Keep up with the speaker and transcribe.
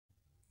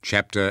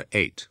Chapter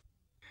 8.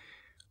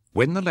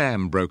 When the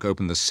Lamb broke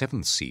open the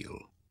seventh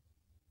seal,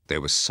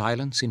 there was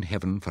silence in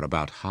heaven for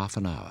about half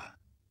an hour.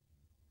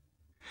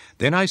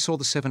 Then I saw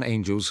the 7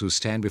 angels who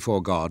stand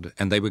before God,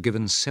 and they were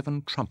given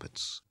 7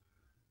 trumpets.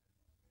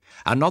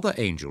 Another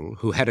angel,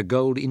 who had a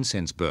gold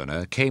incense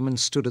burner, came and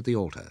stood at the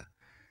altar.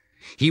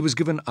 He was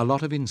given a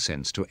lot of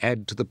incense to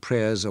add to the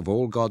prayers of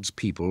all God's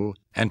people,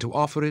 and to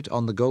offer it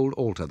on the gold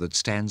altar that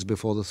stands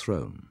before the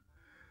throne.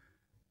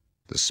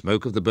 The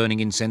smoke of the burning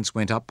incense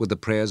went up with the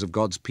prayers of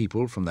God's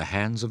people from the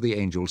hands of the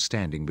angel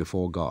standing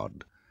before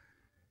God.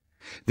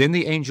 Then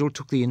the angel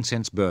took the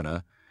incense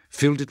burner,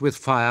 filled it with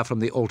fire from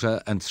the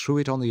altar, and threw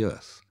it on the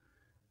earth.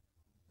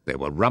 There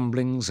were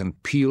rumblings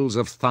and peals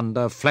of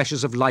thunder,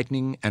 flashes of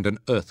lightning, and an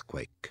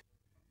earthquake.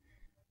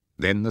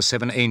 Then the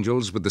 7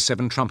 angels with the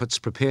 7 trumpets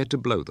prepared to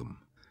blow them.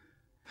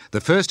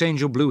 The first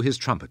angel blew his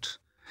trumpet.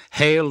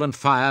 Hail and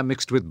fire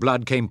mixed with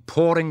blood came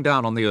pouring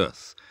down on the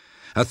earth.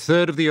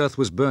 1/3 of the earth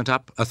was burnt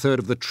up, 1/3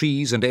 of the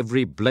trees, and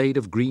every blade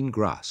of green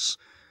grass.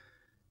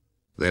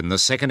 Then the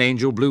second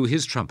angel blew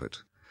his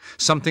trumpet.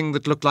 Something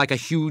that looked like a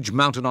huge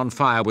mountain on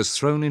fire was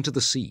thrown into the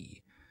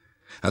sea.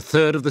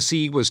 1/3 of the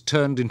sea was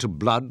turned into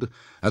blood,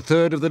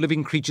 1/3 of the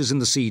living creatures in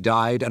the sea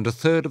died, and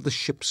 1/3 of the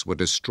ships were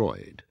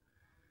destroyed.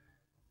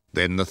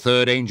 Then the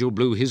third angel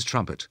blew his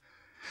trumpet.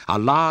 A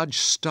large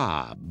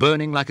star,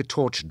 burning like a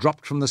torch,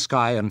 dropped from the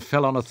sky and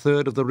fell on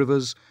 1/3 of the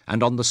rivers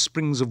and on the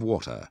springs of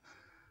water.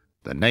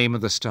 The name of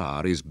the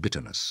star is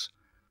Bitterness.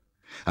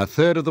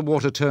 1/3 of the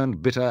water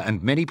turned bitter,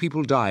 and many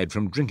people died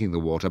from drinking the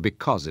water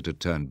because it had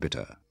turned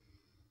bitter.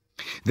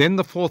 Then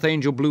the fourth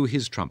angel blew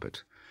his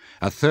trumpet.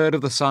 1/3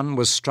 of the sun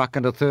was struck,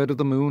 and 1/3 of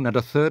the moon, and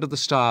 1/3 of the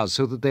stars,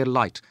 so that their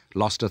light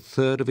lost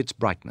 1/3 of its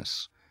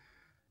brightness.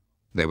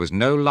 There was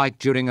no light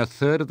during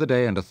 1/3 of the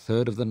day and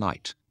 1/3 of the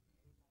night.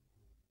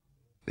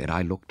 Then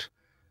I looked,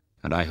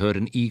 and I heard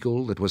an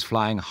eagle that was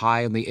flying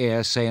high in the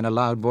air say in a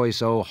loud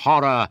voice, "Oh,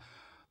 horror!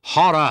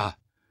 Horror!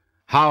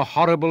 How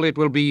horrible it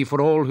will be for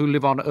all who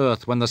live on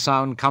earth when the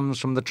sound comes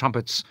from the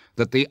trumpets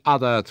that the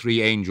other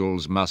 3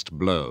 angels must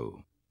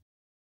blow."